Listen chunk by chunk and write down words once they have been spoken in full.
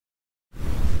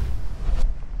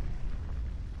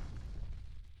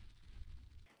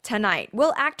Tonight,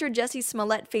 will actor Jussie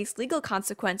Smollett face legal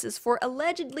consequences for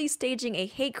allegedly staging a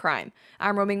hate crime?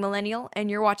 I'm Roaming Millennial, and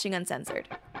you're watching Uncensored.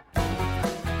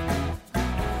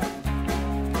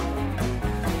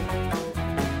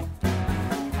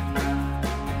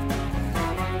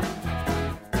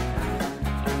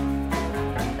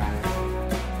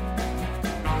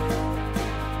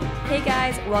 Hey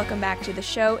guys, welcome back to the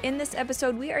show. In this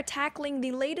episode, we are tackling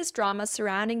the latest drama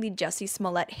surrounding the Jussie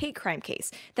Smollett hate crime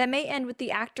case that may end with the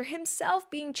actor himself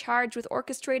being charged with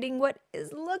orchestrating what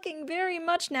is looking very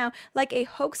much now like a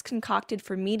hoax concocted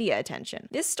for media attention.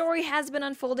 This story has been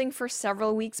unfolding for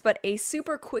several weeks, but a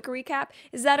super quick recap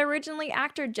is that originally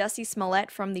actor Jussie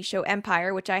Smollett from the show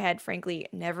Empire, which I had frankly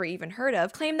never even heard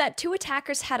of, claimed that two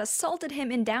attackers had assaulted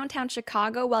him in downtown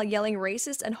Chicago while yelling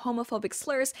racist and homophobic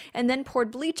slurs and then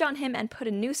poured bleach on him and put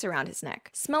a noose around his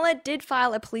neck. Smollett did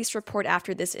file a police report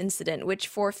after this incident, which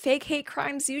for fake hate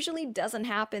crimes usually doesn't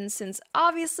happen since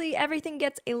obviously everything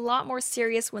gets a lot more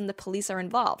serious when the police are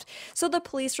involved. So the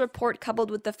police report,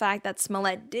 coupled with the fact that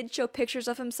Smollett did show pictures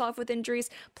of himself with injuries,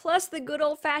 plus the good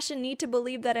old-fashioned need to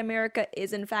believe that America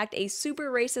is in fact a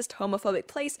super racist, homophobic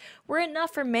place, were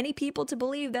enough for many people to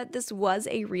believe that this was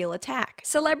a real attack.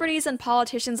 Celebrities and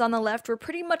politicians on the left were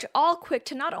pretty much all quick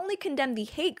to not only condemn the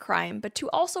hate crime, but to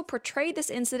also portray this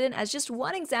incident as just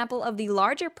one example of the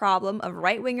larger problem of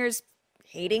right-wingers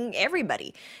hating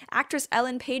everybody. Actress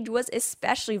Ellen Page was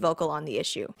especially vocal on the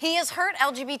issue. He has hurt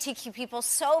LGBTQ people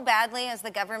so badly as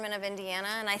the government of Indiana,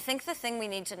 and I think the thing we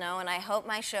need to know, and I hope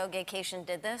my show Gaycation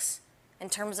did this, in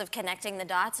terms of connecting the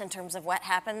dots, in terms of what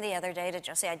happened the other day to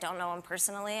Jussie. I don't know him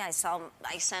personally. I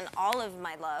send all of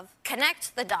my love.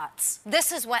 Connect the dots.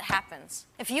 This is what happens.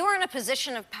 If you are in a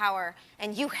position of power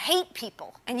and you hate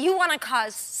people and you want to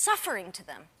cause suffering to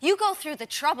them, you go through the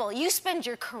trouble. You spend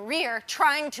your career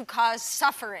trying to cause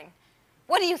suffering.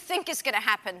 What do you think is going to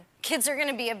happen? Kids are going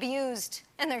to be abused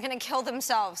and they're going to kill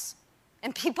themselves.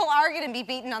 And people are going to be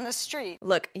beaten on the street.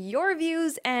 Look, your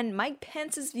views and Mike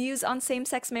Pence's views on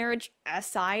same-sex marriage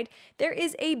aside, there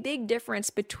is a big difference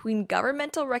between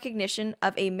governmental recognition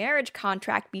of a marriage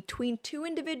contract between two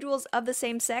individuals of the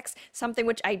same sex, something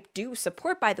which I do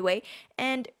support, by the way,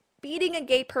 and beating a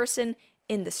gay person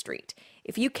in the street.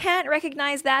 If you can't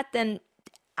recognize that, then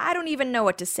I don't even know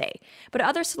what to say. But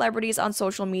other celebrities on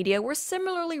social media were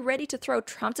similarly ready to throw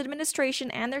Trump's administration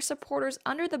and their supporters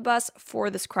under the bus for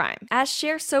this crime. As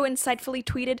Cher so insightfully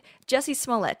tweeted, Jussie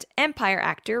Smollett, Empire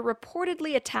actor,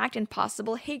 reportedly attacked in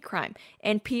possible hate crime.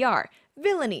 NPR,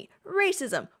 villainy,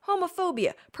 racism,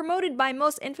 homophobia, promoted by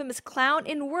most infamous clown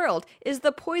in world, is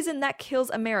the poison that kills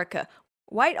America.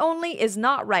 White only is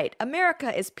not right.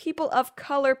 America is people of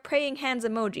color, praying hands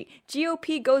emoji.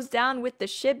 GOP goes down with the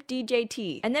ship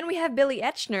DJT. And then we have Billy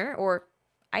Eichner, or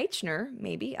Eichner,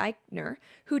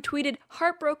 who tweeted,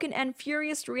 heartbroken and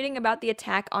furious reading about the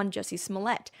attack on Jussie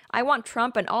Smollett. I want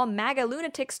Trump and all MAGA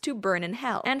lunatics to burn in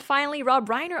hell. And finally, Rob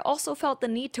Reiner also felt the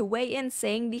need to weigh in,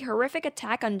 saying the horrific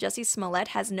attack on Jussie Smollett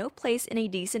has no place in a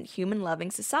decent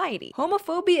human-loving society.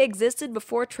 Homophobia existed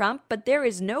before Trump, but there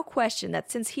is no question that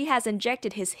since he has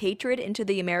injected his hatred into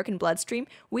the American bloodstream,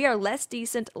 we are less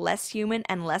decent, less human,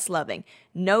 and less loving.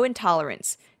 No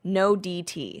intolerance. No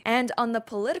DT. And on the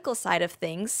political side of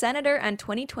things, Senator and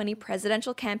 2020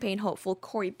 presidential campaign hopeful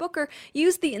Cory Booker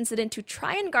used the incident to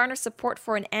try and garner support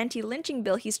for an anti-lynching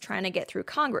bill he's trying to get through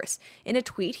Congress. In a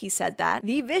tweet, he said that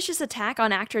the vicious attack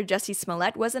on actor Jussie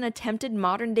Smollett was an attempted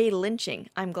modern-day lynching.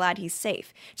 I'm glad he's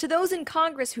safe. To those in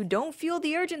Congress who don't feel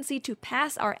the urgency to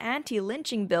pass our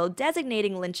anti-lynching bill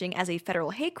designating lynching as a federal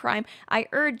hate crime, I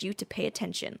urge you to pay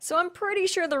attention. So I'm pretty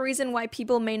sure the reason why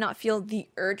people may not feel the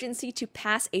urgency to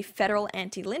pass a federal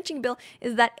anti-lynching bill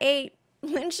is that A,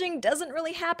 lynching doesn't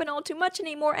really happen all too much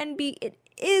anymore, and B, it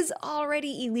is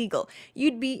already illegal.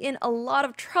 You'd be in a lot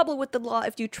of trouble with the law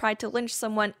if you tried to lynch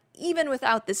someone even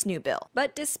without this new bill.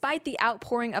 But despite the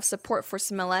outpouring of support for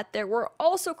Smollett, there were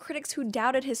also critics who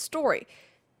doubted his story.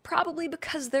 Probably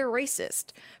because they're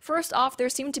racist. First off, there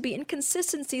seem to be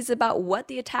inconsistencies about what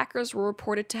the attackers were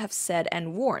reported to have said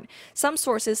and worn. Some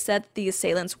sources said the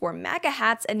assailants wore MAGA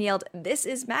hats and yelled, "This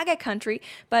is MAGA country,"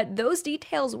 but those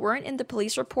details weren't in the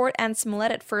police report, and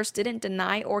Smollett at first didn't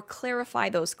deny or clarify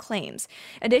those claims.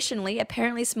 Additionally,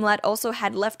 apparently Smollett also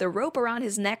had left the rope around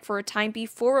his neck for a time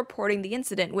before reporting the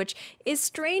incident, which is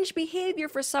strange behavior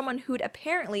for someone who'd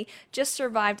apparently just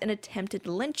survived an attempted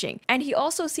lynching. And he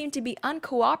also seemed to be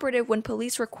uncooperative cooperative when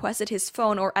police requested his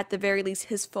phone, or at the very least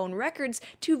his phone records,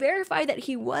 to verify that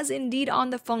he was indeed on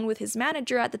the phone with his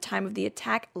manager at the time of the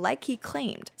attack, like he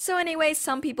claimed. So anyway,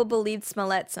 some people believed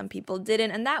Smollett, some people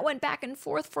didn't, and that went back and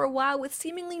forth for a while with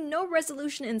seemingly no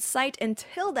resolution in sight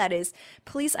until, that is,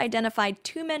 police identified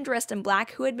two men dressed in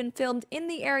black who had been filmed in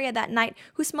the area that night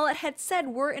who Smollett had said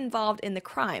were involved in the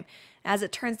crime. As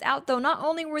it turns out, though, not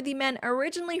only were the men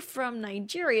originally from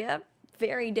Nigeria,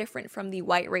 very different from the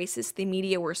white racists the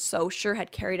media were so sure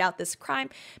had carried out this crime,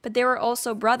 but they were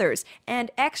also brothers and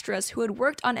extras who had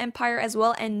worked on Empire as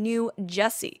well and knew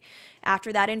Jussie.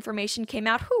 After that information came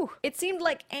out, it seemed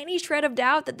like any shred of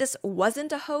doubt that this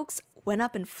wasn't a hoax went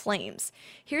up in flames.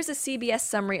 Here's a CBS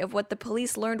summary of what the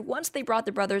police learned once they brought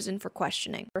the brothers in for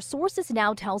questioning. Our sources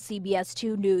now tell CBS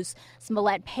 2 News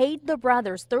Smollett paid the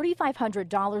brothers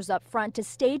 $3,500 up front to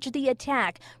stage the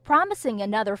attack, promising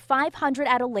another $500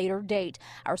 at a later date.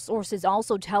 Our sources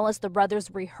also tell us the brothers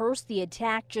rehearsed the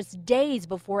attack just days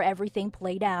before everything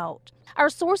played out. Our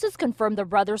sources confirm the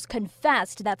brothers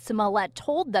confessed that Smollett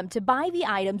told them to buy the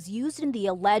items used in the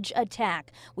alleged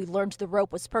attack. We learned the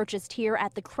rope was purchased here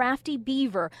at the Crafty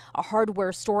Beaver, a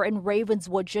hardware store in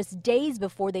Ravenswood, just days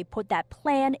before they put that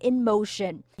plan in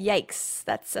motion. Yikes,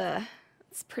 that's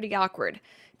pretty awkward.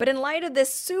 But in light of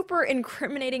this super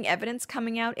incriminating evidence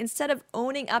coming out, instead of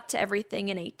owning up to everything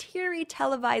in a teary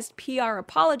televised PR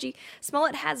apology,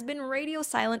 Smollett has been radio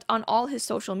silent on all his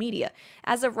social media.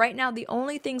 As of right now, the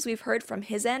only things we've heard from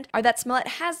his end are that Smollett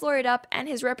has lawyered up and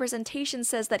his representation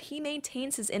says that he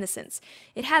maintains his innocence.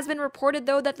 It has been reported,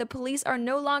 though, that the police are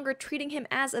no longer treating him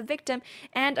as a victim,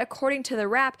 and according to the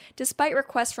Wrap, despite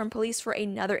requests from police for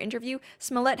another interview,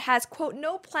 Smollett has, quote,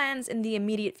 no plans in the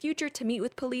immediate future to meet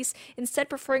with police, instead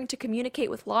preferring to communicate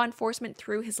with law enforcement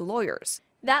through his lawyers.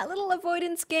 That little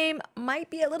avoidance game might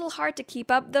be a little hard to keep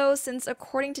up, though, since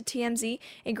according to TMZ,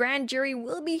 a grand jury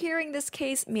will be hearing this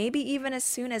case maybe even as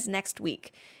soon as next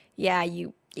week. Yeah,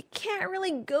 you can't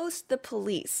really ghost the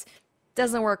police.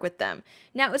 Doesn't work with them.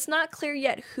 Now, it's not clear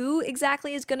yet who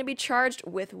exactly is going to be charged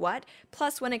with what,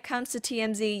 plus when it comes to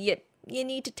TMZ, you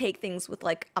need to take things with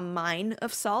like a mine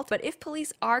of salt. But if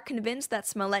police are convinced that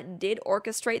Smollett did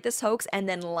orchestrate this hoax and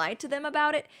then lied to them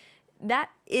about it,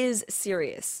 that is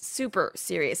serious. Super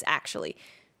serious, actually.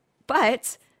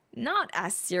 But not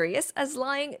as serious as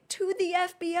lying to the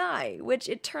FBI, which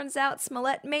it turns out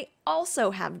Smollett may also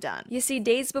have done. You see,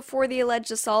 days before the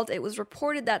alleged assault, it was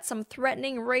reported that some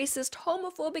threatening, racist,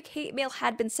 homophobic hate mail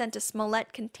had been sent to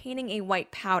Smollett containing a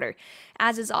white powder.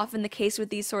 As is often the case with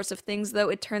these sorts of things, though,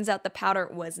 it turns out the powder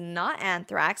was not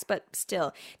anthrax, but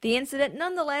still, the incident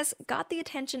nonetheless got the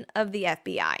attention of the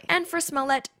FBI. And for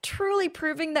Smollett, truly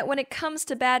proving that when it comes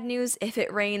to bad news, if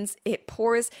it rains, it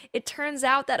pours, it turns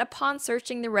out that upon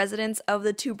searching the residence of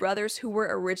the two brothers who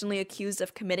were originally accused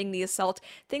of committing the assault,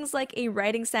 things like a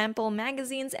writing sample,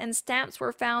 magazines, and stamps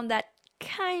were found that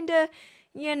kinda,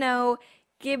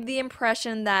 give the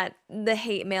impression that the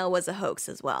hate mail was a hoax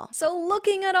as well. So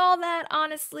looking at all that,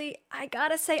 honestly, I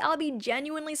gotta say I'll be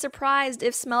genuinely surprised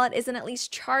if Smollett isn't at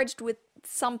least charged with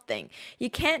something. You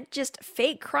can't just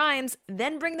fake crimes,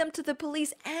 then bring them to the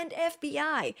police and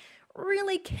FBI.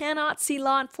 Really cannot see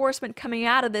law enforcement coming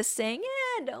out of this saying,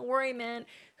 don't worry, man.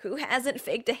 Who hasn't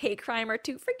faked a hate crime or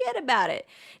two? Forget about it.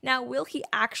 Now, will he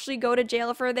actually go to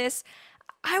jail for this?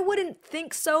 I wouldn't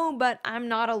think so, but I'm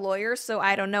not a lawyer, so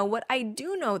I don't know. What I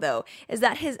do know, though, is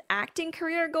that his acting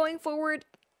career going forward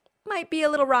might be a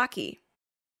little rocky.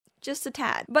 Just a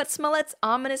tad. But Smollett's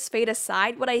ominous fate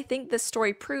aside, what I think this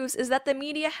story proves is that the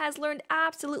media has learned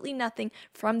absolutely nothing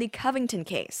from the Covington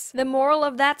case. The moral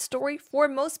of that story for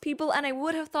most people, and I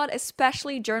would have thought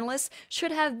especially journalists,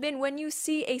 should have been when you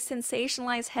see a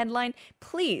sensationalized headline,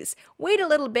 please wait a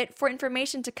little bit for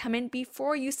information to come in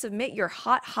before you submit your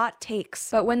hot takes.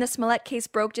 But when the Smollett case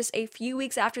broke just a few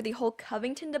weeks after the whole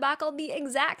Covington debacle, the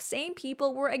exact same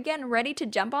people were again ready to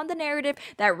jump on the narrative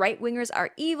that right-wingers are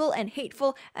evil and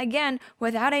hateful, again,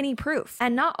 without any proof.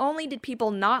 And not only did people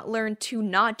not learn to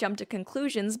not jump to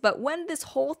conclusions, but when this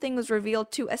whole thing was revealed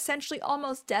to essentially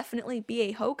almost definitely be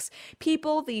a hoax,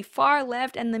 people, the far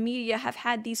left, and the media have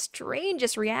had the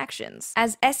strangest reactions.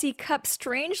 As S.E. Cupp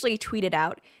strangely tweeted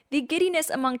out, "The giddiness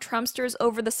among Trumpsters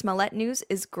over the Smollett news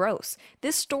is gross.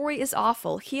 This story is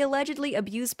awful. He allegedly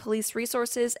abused police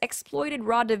resources, exploited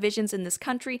raw divisions in this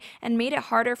country, and made it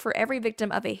harder for every victim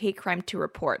of a hate crime to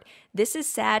report. This is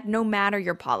sad no matter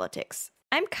your politics."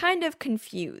 I'm kind of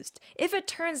confused. If it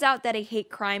turns out that a hate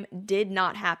crime did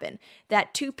not happen,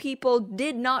 that two people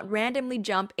did not randomly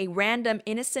jump a random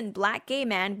innocent black gay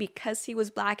man because he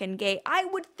was black and gay, I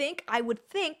would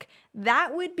think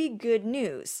that would be good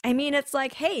news. I mean, it's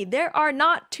like, hey, there are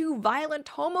not two violent,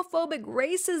 homophobic,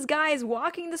 racist guys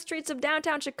walking the streets of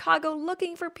downtown Chicago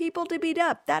looking for people to beat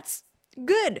up. That's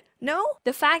good, no?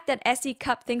 The fact that S.E.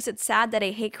 Cupp thinks it's sad that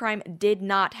a hate crime did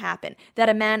not happen, that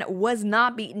a man was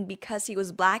not beaten because he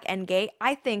was black and gay,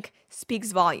 I think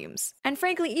speaks volumes. And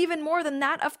frankly, even more than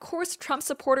that, of course Trump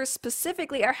supporters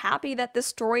specifically are happy that this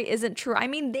story isn't true. I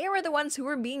mean, they were the ones who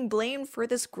were being blamed for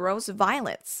this gross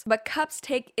violence. But Cupp's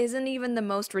take isn't even the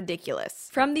most ridiculous.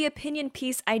 From the opinion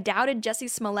piece, I doubted Jussie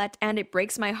Smollett and it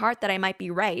breaks my heart that I might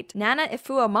be right, Nana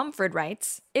Ifua Mumford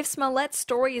writes, if Smollett's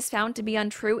story is found to be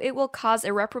untrue, it will cause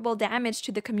irreparable damage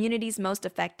to the communities most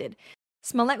affected.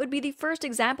 Smollett would be the first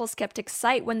example skeptics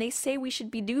cite when they say we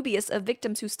should be dubious of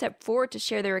victims who step forward to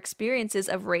share their experiences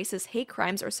of racist hate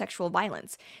crimes or sexual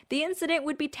violence. The incident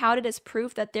would be touted as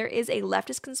proof that there is a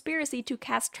leftist conspiracy to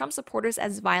cast Trump supporters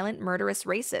as violent, murderous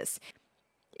racists.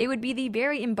 It would be the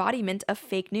very embodiment of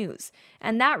fake news.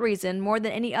 And that reason, more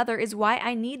than any other, is why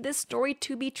I need this story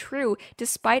to be true,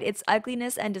 despite its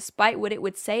ugliness and despite what it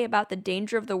would say about the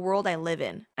danger of the world I live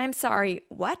in. I'm sorry,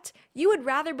 what? You would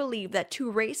rather believe that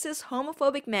two racist,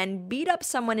 homophobic men beat up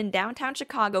someone in downtown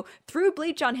Chicago, threw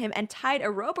bleach on him, and tied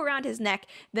a rope around his neck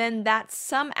than that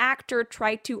some actor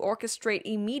tried to orchestrate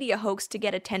a media hoax to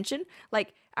get attention?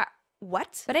 Like,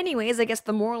 what? But anyways, I guess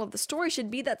the moral of the story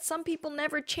should be that some people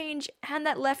never change and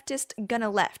that leftist gonna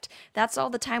left. That's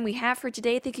all the time we have for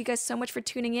today. Thank you guys so much for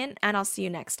tuning in, and I'll see you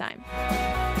next time.